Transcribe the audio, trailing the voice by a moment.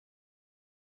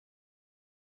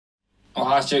Oh,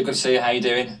 hi Stuart, good to see you. How you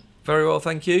doing? Very well,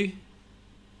 thank you.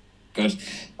 Good.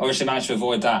 Obviously managed to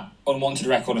avoid that unwanted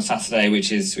record on Saturday,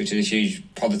 which is a huge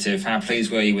positive. How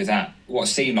pleased were you with that? What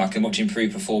seemed like a much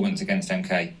improved performance against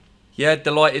MK? Yeah,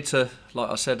 delighted to, like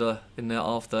I said in the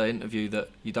after interview, that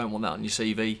you don't want that on your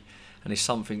CV, and it's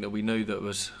something that we knew that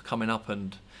was coming up,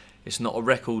 and it's not a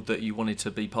record that you wanted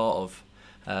to be part of.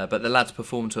 But the lads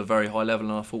performed to a very high level,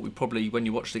 and I thought we probably, when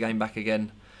you watch the game back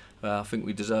again, I think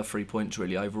we deserve 3 points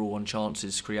really overall on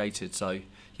chances created. So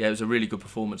yeah, it was a really good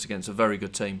performance against a very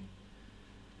good team.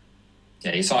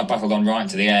 Yeah, your side battled on right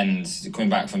to the end, coming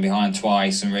back from behind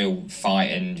twice, and real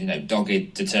fight and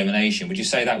dogged determination. Would you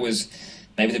say that was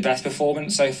maybe the best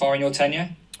performance so far in your tenure?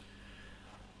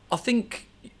 I think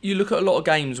you look at a lot of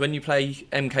games when you play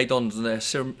MK Dons and they're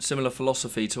similar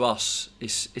philosophy to us.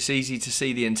 It's easy to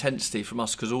see the intensity from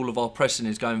us because all of our pressing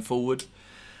is going forward.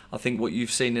 I think what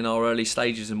you've seen in our early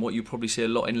stages and what you probably see a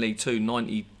lot in League Two,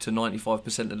 90 to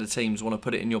 95% of the teams want to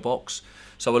put it in your box.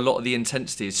 So a lot of the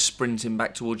intensity is sprinting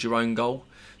back towards your own goal.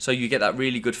 So you get that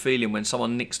really good feeling when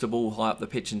someone nicks the ball high up the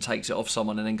pitch and takes it off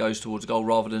someone and then goes towards goal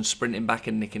rather than sprinting back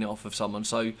and nicking it off of someone.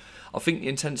 So I think the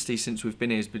intensity since we've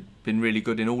been here has been really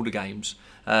good in all the games.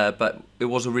 But it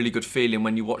was a really good feeling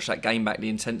when you watch that game back, the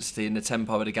intensity and the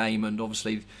tempo of the game, and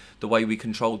obviously the way we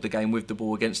controlled the game with the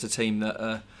ball against a team that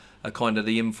are kind of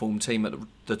the informed team at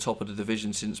the top of the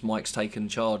division since Mike's taken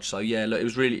charge. So yeah, look,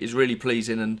 it's really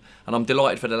pleasing, and I'm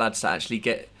delighted for the lads to actually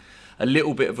get a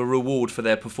little bit of a reward for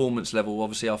their performance level.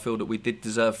 Obviously, I feel that we did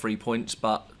deserve 3 points,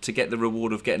 but to get the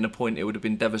reward of getting a point, it would have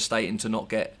been devastating to not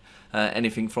get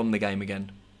anything from the game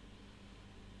again.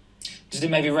 Does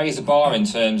it maybe raise the bar in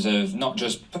terms of not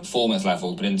just performance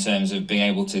level, but in terms of being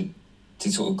able to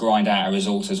sort of grind out a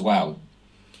result as well?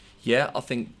 Yeah, I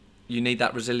think you need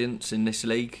that resilience in this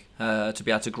league to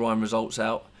be able to grind results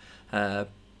out.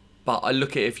 But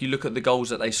if you look at the goals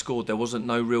that they scored, there wasn't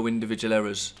no real individual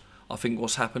errors. I think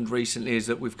what's happened recently is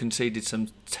that we've conceded some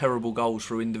terrible goals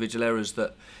through individual errors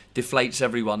that deflates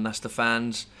everyone. That's the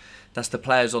fans, that's the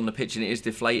players on the pitch, and it is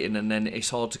deflating, and then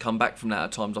it's hard to come back from that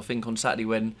at times. I think on Saturday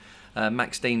when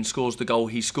Max Dean scores the goal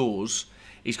he scores,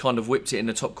 he's kind of whipped it in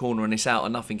the top corner and it's out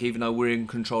of nothing, even though we're in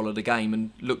control of the game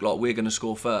and look like we're going to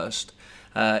score first.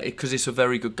 Because it's a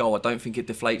very good goal, I don't think it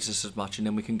deflates us as much, and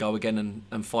then we can go again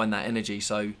and find that energy.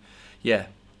 So, yeah.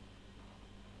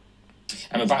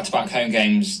 And with back-to-back home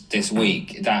games this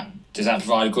week, that does that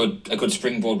provide a good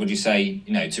springboard? Would you say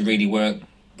to really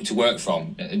work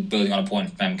from building on a point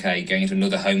from MK going into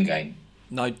another home game?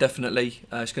 No, definitely.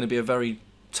 It's going to be a very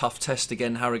tough test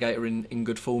again. Harrogate are in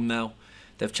good form now.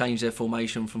 They've changed their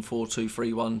formation from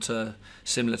 4-2-3-1 to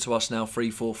similar to us now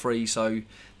 3-4-3. So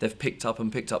they've picked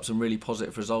up some really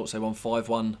positive results. They won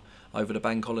 5-1 over the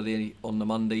bank holiday on the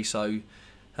Monday. So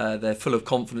they're full of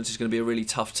confidence. It's going to be a really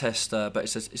tough test, but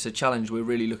it's a challenge we're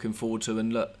really looking forward to.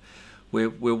 And look, we're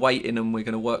waiting, and we're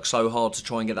going to work so hard to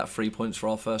try and get that 3 points for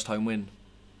our first home win.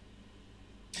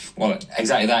 Well,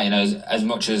 exactly that. As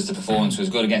much as the performance was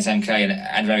good against MK and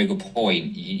a very good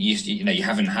point, you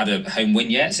haven't had a home win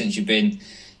yet since you've been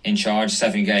in charge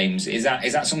 7 games. Is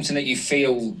that something that you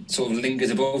feel sort of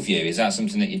lingers above you? Is that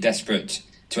something that you're desperate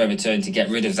to overturn to get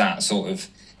rid of that sort of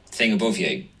thing above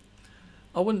you?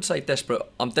 I wouldn't say desperate.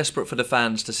 I'm desperate for the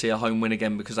fans to see a home win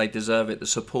again because they deserve it. The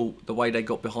support, the way they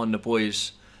got behind the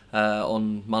boys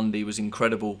on Monday was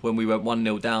incredible. When we went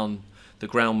 1-0 down, the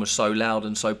ground was so loud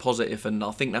and so positive, and I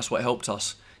think that's what helped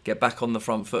us get back on the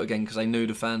front foot again because they knew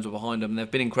the fans were behind them. They've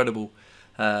been incredible.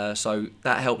 So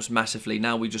that helps massively.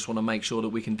 Now we just want to make sure that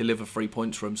we can deliver 3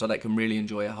 points for them so they can really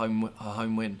enjoy a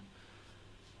home win.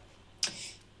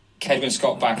 Kedwin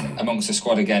Scott back amongst the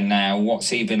squad again now. What's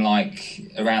he been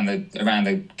like around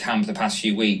the camp the past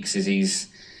few weeks as he's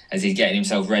getting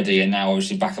himself ready and now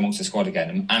obviously back amongst the squad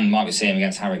again, and might be seeing him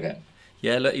against Harrogate?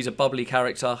 Yeah, look, he's a bubbly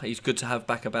character. He's good to have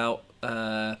back about.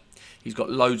 He's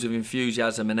got loads of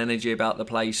enthusiasm and energy about the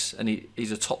place, and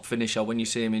he's a top finisher. When you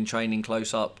see him in training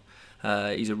close up,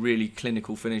 he's a really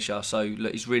clinical finisher. So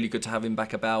look, he's really good to have him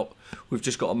back about. We've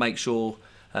just got to make sure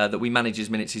that we manage his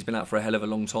minutes. He's been out for a hell of a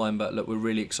long time, but look, we're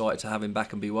really excited to have him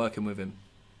back and be working with him.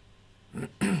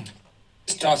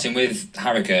 Starting with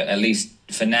Harrogate, at least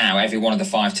for now, every one of the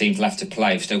 5 teams left to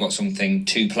play have still got something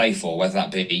to play for, whether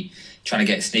that be trying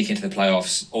to sneak into the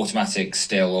playoffs, automatic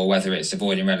still, or whether it's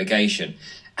avoiding relegation.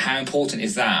 How important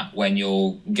is that when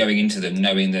you're going into them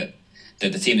knowing that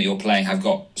the team that you're playing have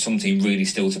got something really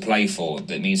still to play for?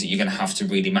 That means that you're going to have to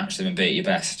really match them and be at your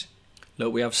best.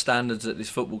 Look, we have standards at this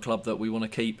football club that we want to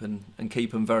keep and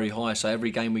keep them very high. So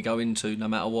every game we go into, no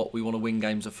matter what, we want to win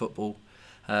games of football.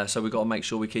 So we've got to make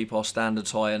sure we keep our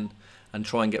standards high and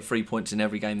try and get 3 points in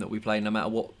every game that we play, no matter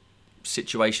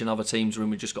situation other teams are in.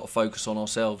 We've just got to focus on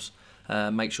ourselves,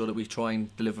 make sure that we try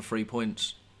and deliver 3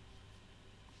 points.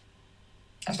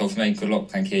 That's all for me. Good luck.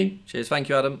 Thank you. Cheers. Thank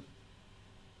you, Adam.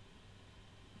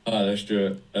 Hi there,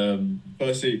 Stuart.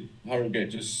 Firstly, Harrogate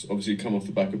just obviously come off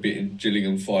the back of beating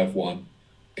Gillingham 5-1.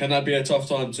 Can that be a tough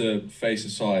time to face a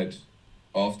side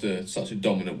after such a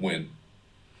dominant win?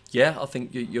 Yeah, I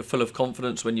think you're full of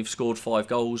confidence when you've scored 5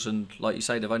 goals, and like you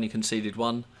say, they've only conceded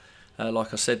 1.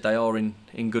 Like I said, they are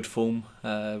in good form.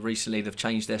 Recently, they've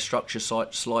changed their structure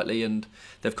slightly, and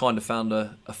they've kind of found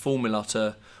a formula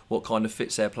to what kind of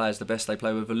fits their players the best. They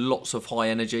play with lots of high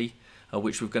energy,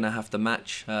 which we're going to have to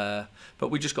match. But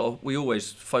we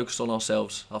always focus on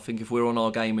ourselves. I think if we're on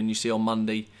our game, and you see on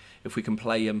Monday, if we can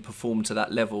play and perform to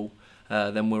that level,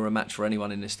 then we're a match for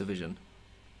anyone in this division.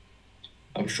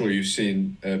 I'm sure you've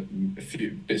seen a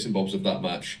few bits and bobs of that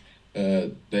match.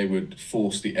 They would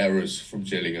force the errors from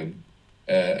Gillingham.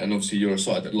 And obviously you're a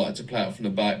side that like to play out from the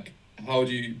back. How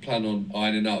do you plan on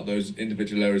ironing out those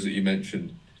individual errors that you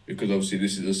mentioned? Because obviously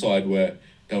this is a side where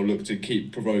they'll look to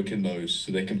keep provoking those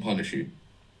so they can punish you.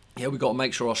 Yeah, we've got to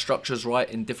make sure our structure's right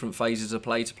in different phases of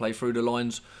play, to play through the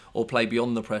lines or play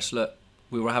beyond the press. Look,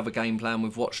 we will have a game plan.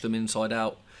 We've watched them inside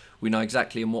out. We know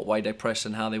exactly in what way they press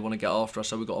and how they want to get after us.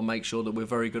 So we've got to make sure that we're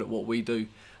very good at what we do.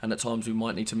 And at times we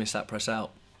might need to miss that press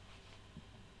out.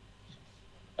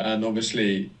 And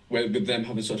obviously, with them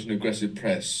having such an aggressive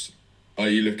press, are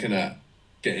you looking at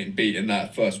getting beat in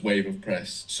that first wave of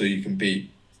press so you can beat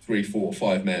 3, 4,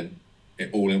 5 men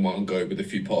all in one go with a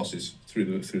few passes through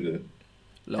the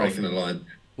breaking the line?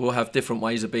 We'll have different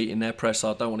ways of beating their press.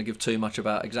 I don't want to give too much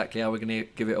about exactly how we're going to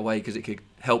give it away, because it could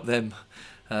help them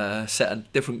set a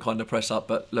different kind of press up.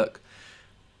 But look,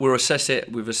 we'll assess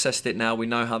it. We've assessed it now. We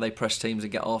know how they press teams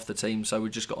and get after teams. So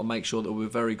we've just got to make sure that we're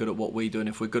very good at what we do. And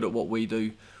if we're good at what we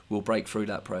do, we'll break through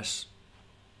that press.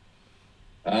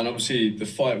 And obviously the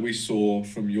fight we saw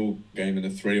from your game in the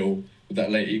 3-3 with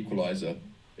that late equaliser,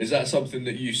 is that something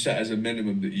that you set as a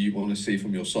minimum that you want to see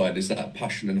from your side? Is that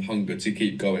passion and hunger to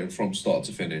keep going from start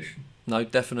to finish? No,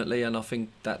 definitely, and I think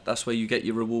that's where you get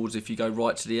your rewards. If you go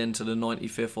right to the end, to the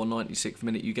 95th or 96th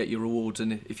minute, you get your rewards.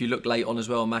 And if you look late on as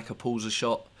well, Maka pulls a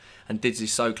shot and Dids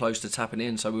is so close to tapping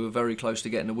in, so we were very close to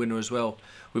getting a winner as well.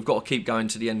 We've got to keep going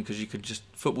to the end, because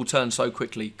football turns so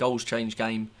quickly, goals change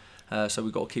game, so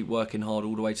we've got to keep working hard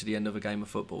all the way to the end of a game of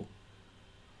football.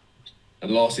 And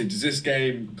lastly, does this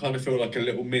game kind of feel like a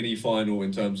little mini final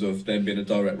in terms of them being a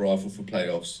direct rival for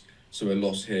playoffs? So a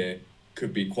loss here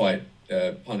could be quite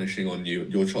punishing on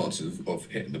your chances of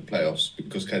hitting the playoffs,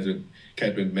 because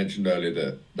Kedwin mentioned earlier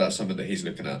that that's something that he's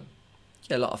looking at.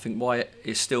 Yeah, look, I think why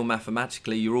it's still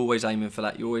mathematically, you're always aiming for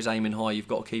that. You're always aiming high. You've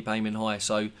got to keep aiming high.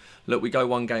 So, look, we go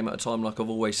one game at a time, like I've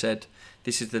always said.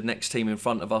 This is the next team in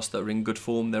front of us that are in good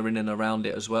form. They're in and around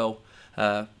it as well.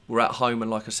 We're at home, and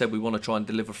like I said, we want to try and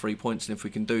deliver 3 points. And if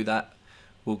we can do that,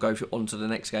 we'll go on to the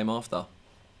next game after.